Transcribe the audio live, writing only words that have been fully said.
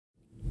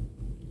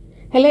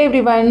Hello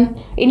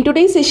everyone. In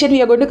today's session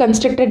we are going to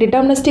construct a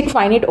deterministic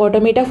finite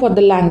automata for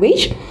the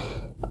language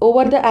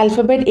over the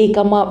alphabet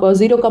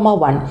 0,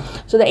 1.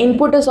 So the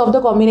input is of the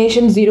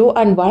combination 0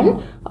 and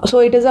 1. So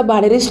it is a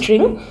binary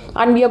string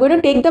and we are going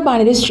to take the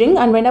binary string,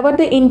 and whenever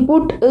the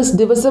input is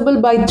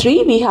divisible by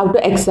 3 we have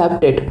to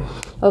accept it.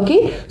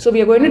 Okay, so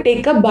we are going to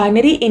take a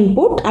binary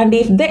input, and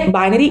if the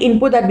binary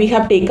input that we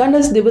have taken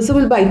is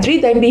divisible by 3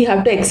 then we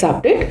have to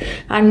accept it.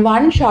 And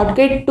one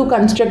shortcut to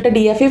construct a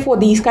DFA for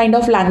these kind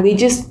of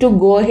languages to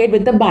go ahead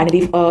with the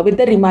binary with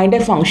the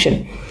reminder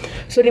function.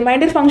 So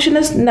reminder function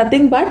is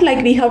nothing but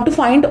like we have to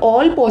find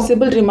all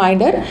possible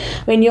reminder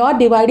when you are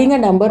dividing a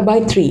number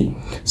by 3.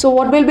 So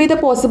what will be the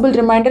possible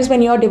reminders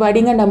when you are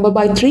dividing a number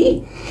by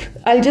 3?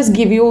 I'll just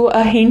give you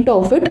a hint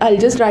of it. I'll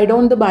just write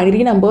down the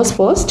binary numbers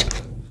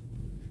first.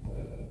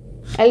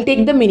 I'll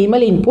take the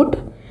minimal input.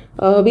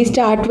 We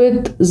start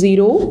with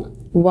 0,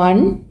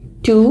 1,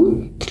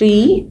 2,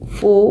 3,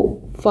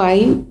 4,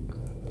 5,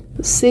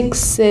 6,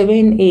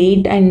 7,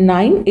 8 and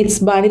 9. Its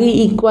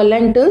binary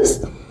equivalent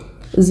is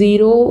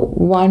 0,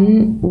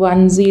 1,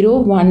 1, 0,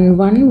 1,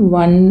 1,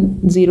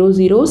 1, 0,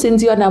 0.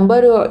 Since your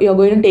number, you're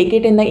going to take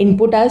it in the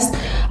input as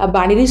a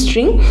binary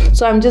string.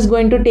 So I'm just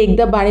going to take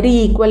the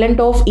binary equivalent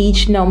of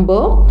each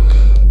number.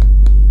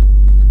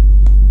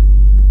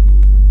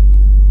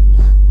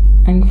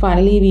 And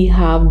finally we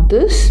have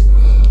this.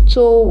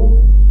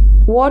 So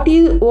what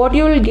you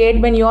will get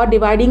when you are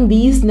dividing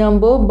these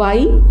number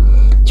by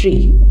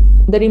 3,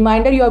 the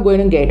reminder you are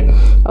going to get.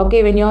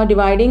 Okay, when you are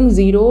dividing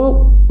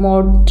 0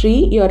 mod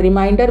 3, your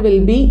reminder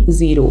will be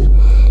 0.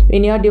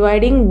 When you are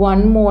dividing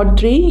 1 mod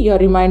 3, your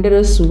reminder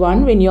is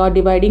 1. When you are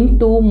dividing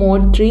 2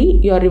 mod 3,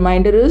 your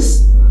reminder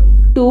is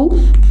 2.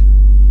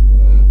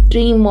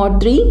 3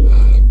 mod 3.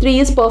 3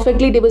 is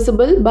perfectly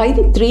divisible by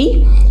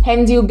 3,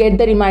 hence you get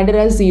the reminder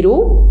as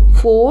 0.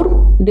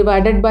 4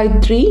 divided by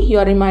 3,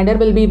 your reminder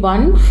will be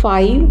 1.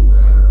 5,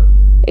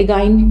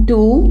 again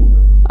 2.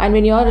 And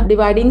when you are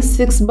dividing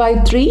 6 by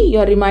 3,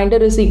 your reminder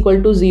is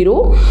equal to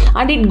 0,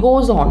 and it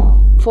goes on.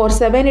 For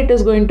 7 it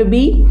is going to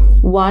be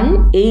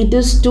 1, 8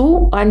 is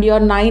 2, and your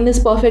 9 is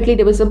perfectly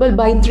divisible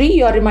by 3,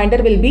 your reminder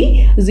will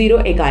be 0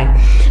 again.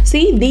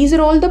 See, these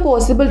are all the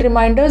possible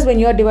reminders when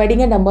you are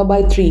dividing a number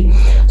by 3.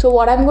 So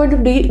what I'm going to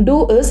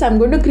do is I'm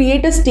going to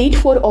create a state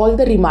for all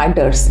the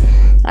reminders.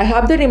 I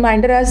have the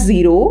reminder as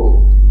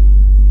 0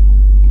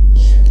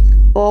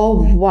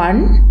 or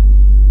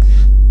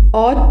 1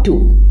 or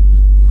 2.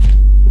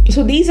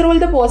 So these are all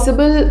the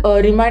possible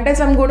reminders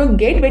I'm going to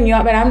get when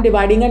I'm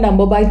dividing a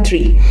number by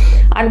 3.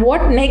 And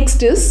what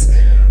next is,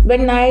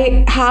 when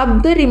I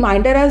have the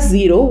reminder as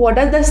 0, what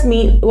does this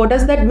mean? What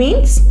does that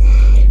means?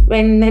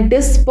 When it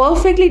is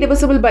perfectly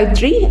divisible by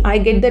 3, I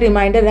get the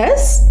reminder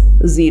as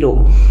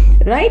 0.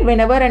 Right?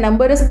 Whenever a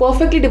number is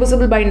perfectly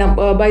divisible by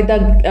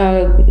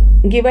the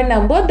given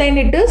number, then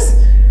it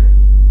is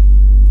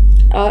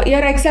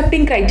your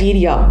accepting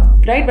criteria.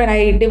 Right? When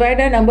I divide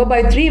a number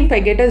by 3, if I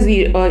get a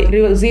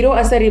 0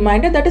 as a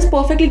reminder, that is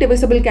perfectly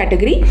divisible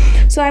category.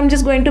 So I'm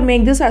just going to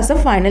make this as a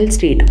final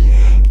state.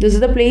 This is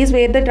the place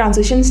where the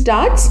transition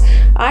starts,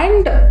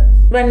 and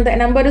when the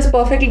number is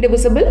perfectly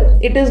divisible,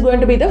 it is going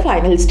to be the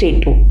final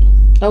state too.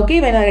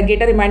 Okay, when I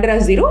get a reminder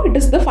as 0, it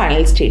is the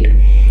final state.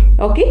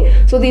 Okay,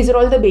 so these are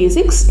all the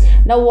basics.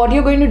 Now what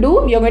you're going to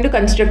do, you're going to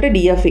construct a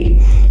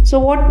DFA. So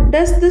what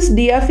does this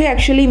DFA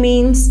actually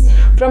means?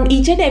 From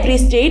each and every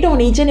state,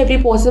 on each and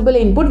every possible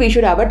input, we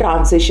should have a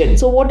transition.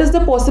 So what is the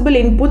possible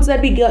inputs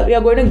that we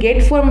are going to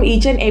get from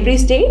each and every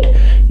state?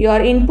 Your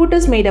input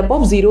is made up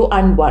of 0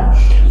 and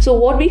 1. So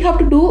what we have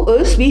to do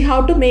is, we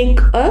have to make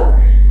a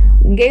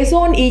guess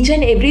on each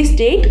and every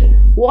state.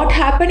 What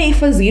happen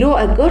if a 0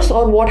 occurs,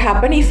 or what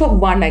happen if a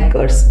 1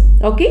 occurs?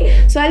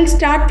 Okay, so I'll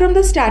start from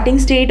the starting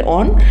state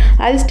on.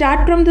 I'll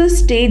start from the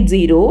state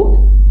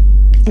 0.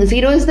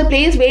 0 is the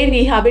place where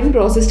we haven't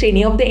processed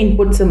any of the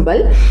input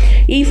symbol.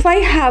 If I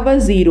have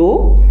a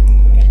 0,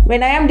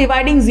 when I am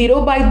dividing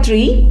 0 by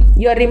 3,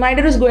 your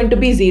reminder is going to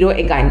be 0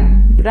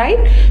 again.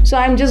 Right? So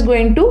I'm just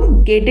going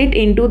to get it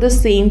into the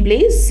same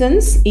place,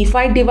 since if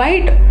I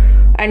divide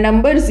a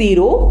number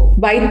 0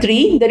 by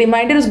 3, the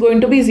reminder is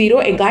going to be 0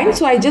 again.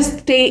 So I just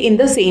stay in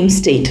the same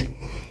state.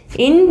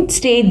 In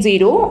state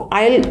 0,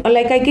 I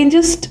can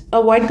just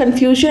avoid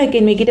confusion, I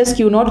can make it as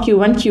Q0,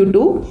 Q1,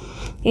 Q2.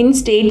 In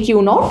state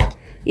Q0,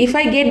 if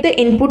I get the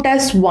input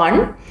as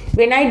 1,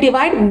 when I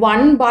divide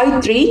 1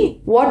 by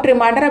 3, what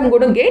reminder I'm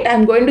going to get?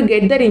 I'm going to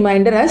get the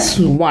reminder as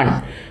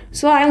 1.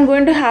 So I'm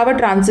going to have a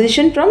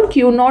transition from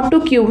Q0 to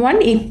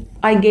Q1 if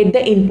I get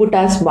the input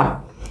as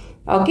 1.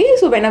 Okay,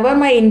 so whenever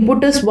my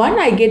input is 1,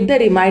 I get the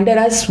reminder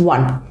as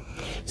 1.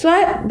 So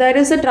there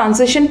is a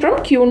transition from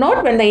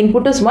Q0. When the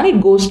input is 1,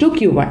 it goes to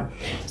Q1.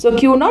 So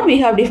Q0, we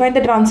have defined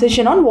the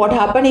transition on what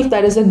happen if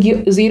there is a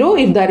 0,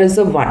 if there is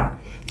a 1.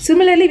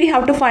 Similarly, we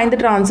have to find the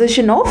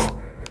transition of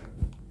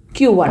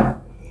Q1.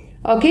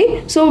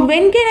 Okay, so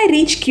when can I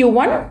reach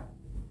Q1?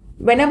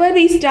 Whenever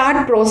we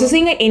start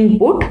processing an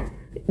input,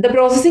 the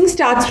processing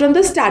starts from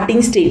the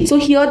starting state. So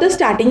here the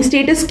starting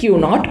state is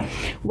Q0.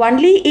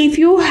 Only if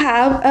you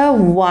have a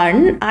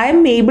 1, I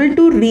am able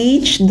to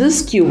reach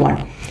this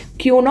Q1.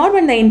 Q0,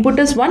 when the input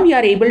is 1, we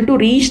are able to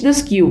reach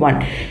this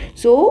Q1.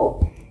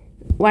 So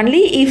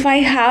only if I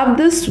have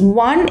this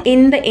 1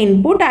 in the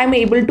input, I am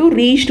able to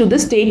reach to the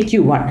state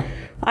Q1.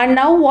 And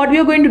now what we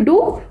are going to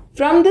do?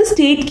 From the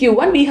state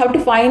Q1, we have to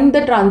find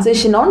the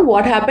transition on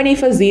what happen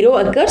if a 0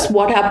 occurs,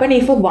 what happen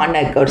if a 1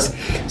 occurs.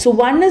 So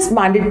 1 is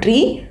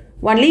mandatory.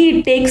 Only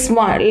it takes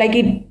 1, like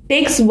it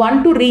takes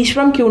 1 to reach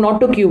from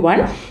Q0 to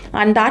Q1,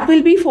 and that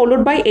will be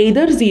followed by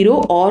either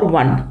 0 or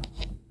 1.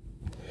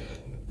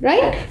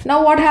 Right?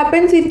 Now what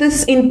happens if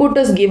this input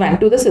is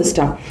given to the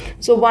system?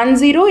 So 1,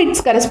 0,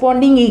 its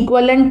corresponding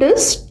equivalent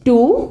is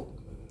 2.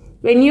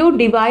 When you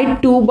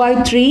divide 2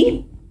 by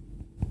 3,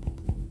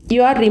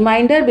 your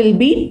remainder will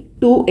be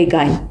 2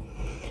 again.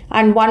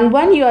 And 1,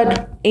 1, your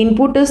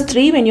input is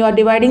 3. When you are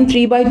dividing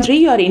 3 by 3,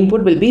 your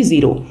input will be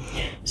 0.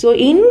 So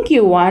in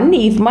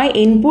Q1, if my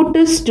input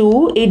is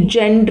 2, it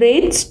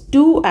generates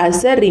 2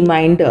 as a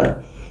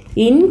remainder.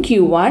 In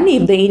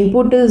Q1, if the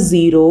input is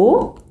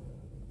 0,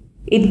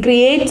 it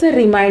creates a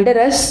remainder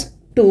as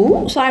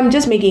 2. So I am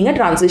just making a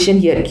transition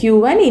here.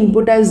 Q1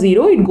 input as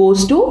 0, it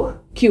goes to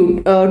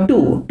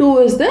Q2. 2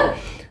 is the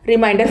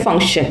remainder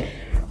function.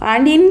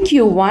 And in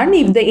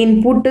Q1, if the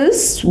input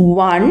is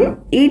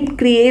 1, it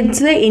creates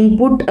the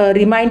input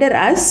remainder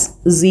as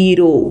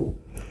 0.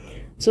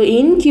 So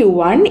in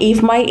Q1,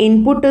 if my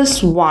input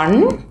is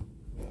 1,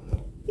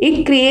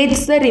 it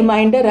creates the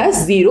remainder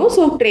as 0.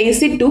 So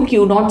trace it to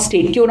Q0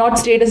 state. Q0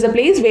 state is the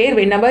place where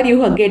whenever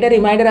you get a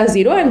remainder as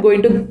 0, I am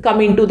going to come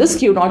into this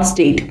Q0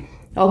 state.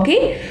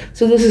 Okay.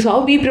 So this is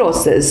how we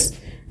process.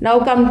 Now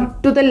come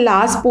to the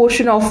last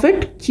portion of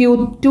it,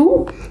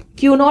 Q2.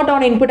 Q0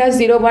 on input as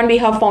 0, 1, we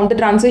have found the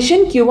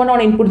transition. Q1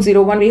 on input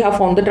 0, 1, we have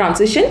found the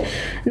transition.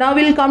 Now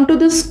we'll come to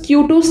this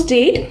Q2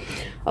 state.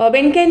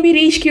 When can we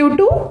reach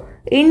Q2?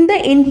 In the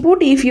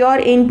input, if your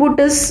input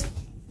is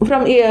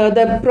from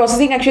the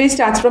processing actually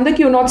starts from the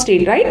Q0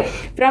 state, right?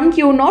 From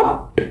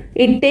Q0,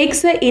 it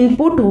takes the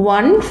input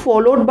 1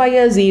 followed by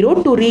a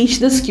 0 to reach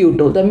this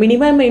Q2. The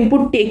minimum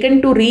input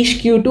taken to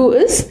reach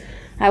Q2 is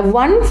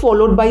 1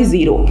 followed by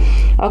 0.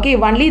 Okay,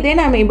 only then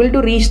I am able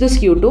to reach this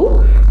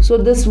Q2. So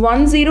this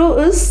 1, 0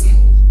 is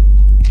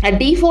a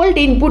default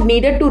input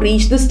needed to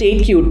reach the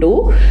state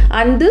Q2,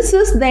 and this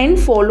is then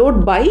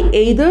followed by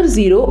either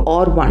 0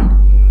 or 1.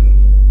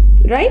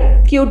 Right?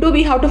 Q2,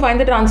 we have to find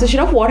the transition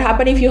of what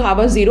happen if you have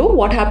a 0,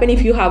 what happen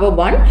if you have a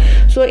 1.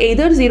 So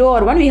either 0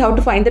 or 1, we have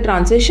to find the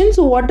transition.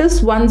 So what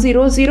is 1,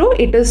 0, 0?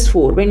 It is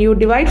 4. When you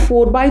divide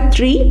 4 by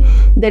 3,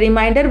 the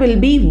remainder will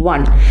be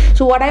 1.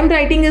 So what I am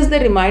writing is the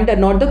remainder,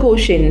 not the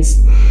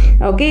quotients.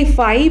 Okay,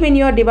 5, when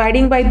you are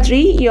dividing by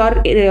 3,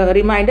 your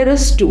remainder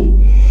is 2.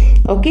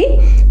 Okay,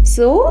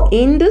 so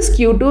in this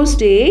Q2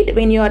 state,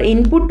 when your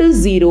input is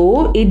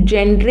 0, it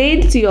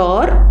generates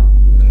your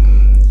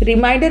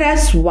remainder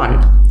as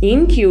 1.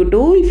 In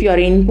Q2, if your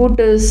input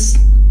is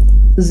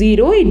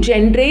 0, it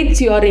generates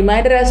your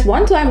remainder as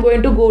 1. So I am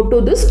going to go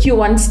to this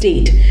Q1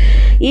 state.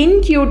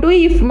 In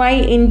Q2, if my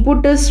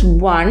input is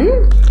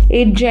 1,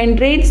 it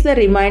generates the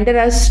remainder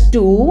as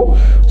 2.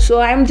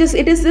 So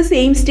it is the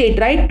same state,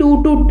 right?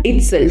 2 to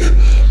itself.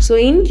 So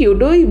in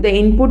Q2, if the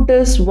input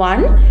is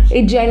 1,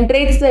 it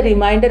generates the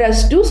remainder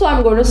as 2. So I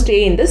am going to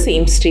stay in the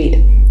same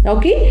state.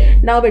 Okay,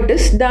 now it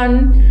is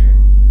done.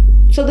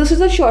 So this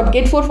is a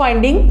shortcut for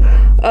finding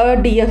a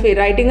DFA,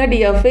 writing a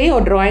DFA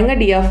or drawing a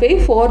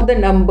DFA for the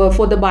number,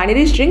 for the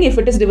binary string if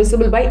it is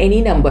divisible by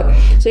any number.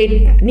 So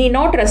it need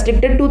not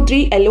restricted to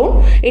 3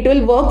 alone. It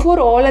will work for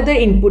all other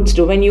inputs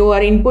too. When your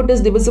input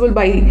is divisible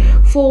by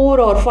 4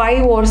 or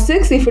 5 or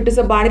 6, if it is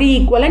a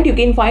binary equivalent, you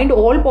can find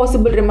all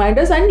possible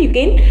remainders and you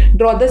can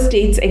draw the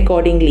states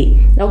accordingly.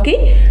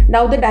 Okay.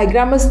 Now the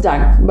diagram is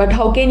done. But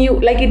how can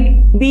you,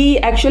 we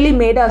actually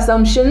made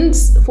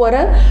assumptions for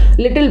a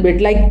little bit,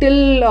 like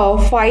till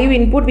 5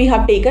 input we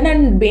have taken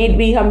and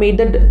we have made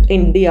the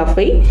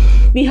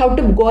DFA. We have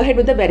to go ahead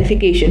with the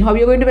verification. How are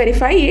you going to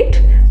verify it?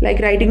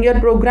 Like writing your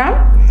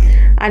program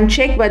and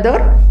check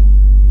whether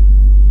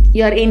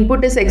your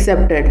input is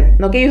accepted.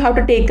 Okay, you have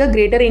to take a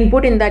greater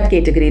input in that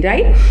category,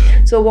 right?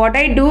 So what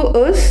I do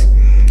is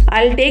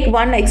I'll take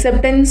one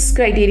acceptance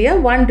criteria,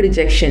 one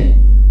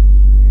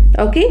rejection.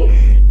 Okay,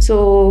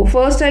 so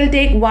first I'll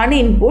take one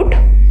input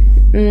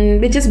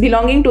which is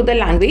belonging to the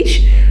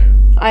language.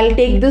 I'll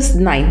take this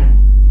 9.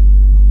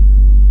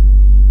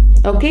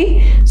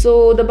 Okay,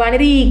 so the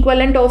binary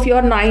equivalent of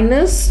your 9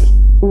 is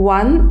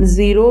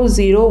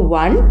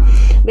 1001.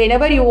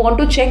 Whenever you want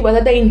to check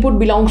whether the input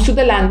belongs to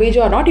the language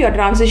or not, your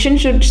transition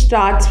should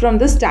start from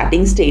the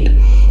starting state.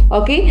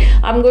 Okay,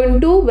 I'm going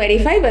to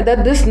verify whether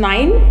this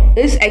 9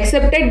 is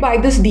accepted by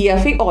this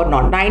DFA or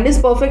not. 9 is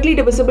perfectly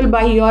divisible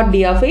by your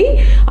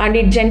DFA and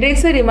it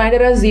generates a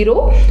remainder as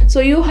 0. So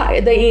your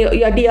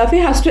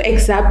DFA has to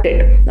accept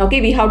it. Okay,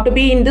 we have to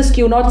be in this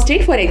Q0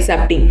 state for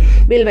accepting.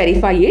 We'll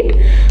verify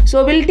it.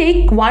 So we'll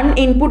take one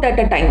input at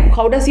a time.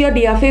 How does your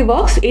DFA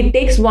works? It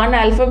takes one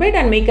alphabet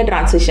and make a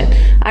transition,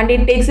 and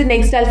it takes the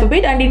next next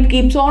alphabet, and it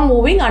keeps on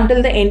moving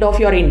until the end of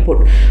your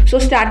input. So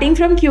starting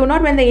from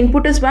Q0 when the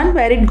input is 1,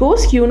 where it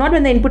goes? Q0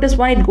 when the input is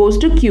 1, it goes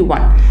to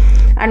Q1.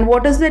 And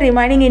what is the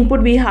remaining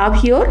input we have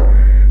here?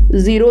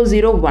 0,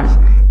 0,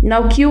 1.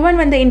 Now Q1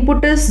 when the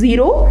input is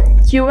 0,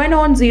 Q1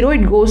 on 0,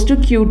 it goes to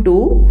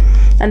Q2,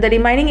 and the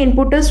remaining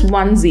input is 0,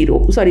 1.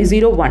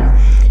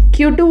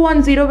 Q2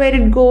 on 0, where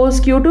it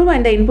goes? Q2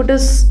 when the input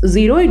is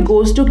 0, it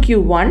goes to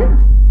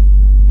Q1,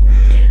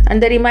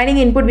 and the remaining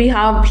input we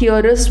have here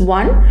is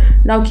 1.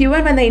 Now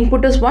Q1 when the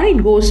input is 1,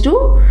 it goes to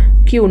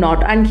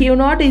Q0, and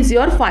Q0 is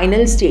your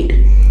final state.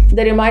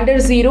 The remainder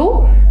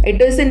 0,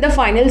 it is in the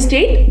final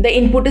state, the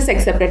input is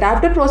accepted.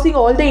 After processing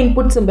all the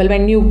input symbol,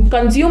 when you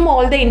consume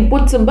all the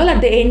input symbol,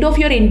 at the end of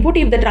your input,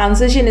 if the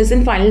transition is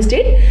in final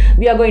state,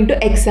 we are going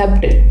to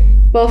accept it.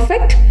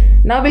 Perfect.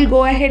 Now we'll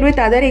go ahead with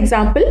other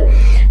example.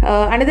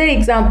 Another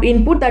example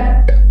input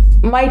that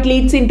might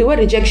leads into a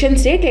rejection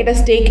state. Let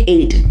us take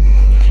 8.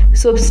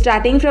 So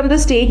starting from the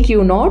state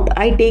Q0,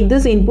 I take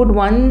this input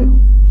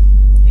 1,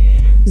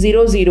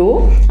 0,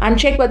 0 and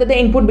check whether the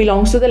input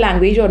belongs to the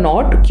language or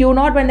not.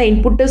 Q0 when the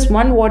input is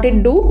 1, what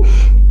it do?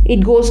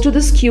 It goes to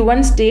this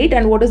Q1 state,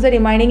 and what is the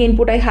remaining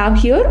input I have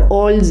here?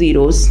 All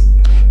zeros.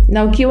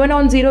 Now Q1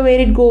 on 0, where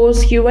it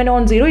goes? Q1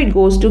 on 0, it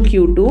goes to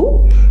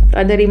Q2,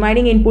 and the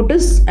remaining input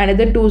is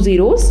another 2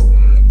 zeros.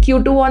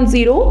 Q2 on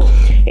 0,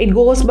 it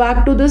goes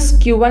back to this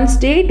Q1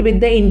 state with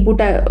the input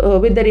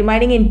with the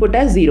remaining input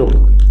as 0,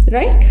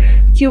 right?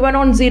 Q1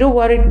 on 0,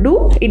 what it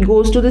do? It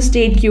goes to the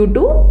state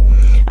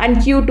Q2, and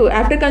Q2,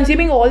 after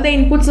consuming all the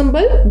input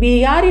symbol,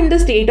 we are in the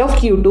state of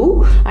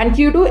Q2, and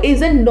Q2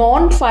 is a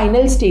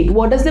non-final state.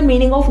 What is the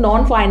meaning of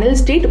non-final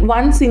state?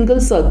 One single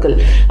circle,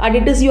 and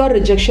it is your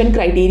rejection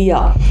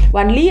criteria.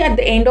 Only at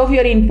the end of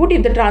your input,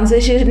 if the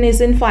transition is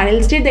in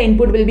final state, the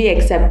input will be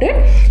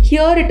accepted.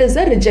 Here it is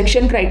a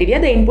rejection criteria,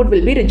 the input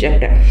will be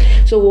rejected.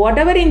 So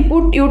whatever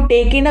input you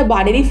take in a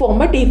binary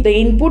format, if the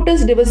input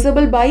is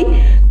divisible by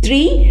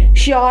 3,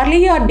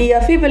 surely your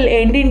DFA will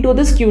end into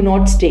this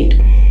Q0 state.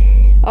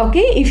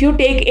 Okay, if you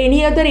take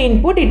any other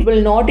input, it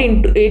will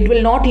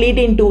not lead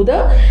into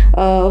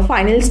the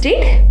final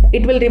state.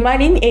 It will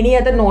remain in any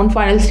other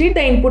non-final state.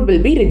 The input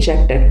will be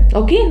rejected.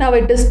 Okay, now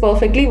it is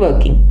perfectly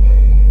working.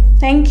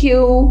 Thank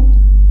you.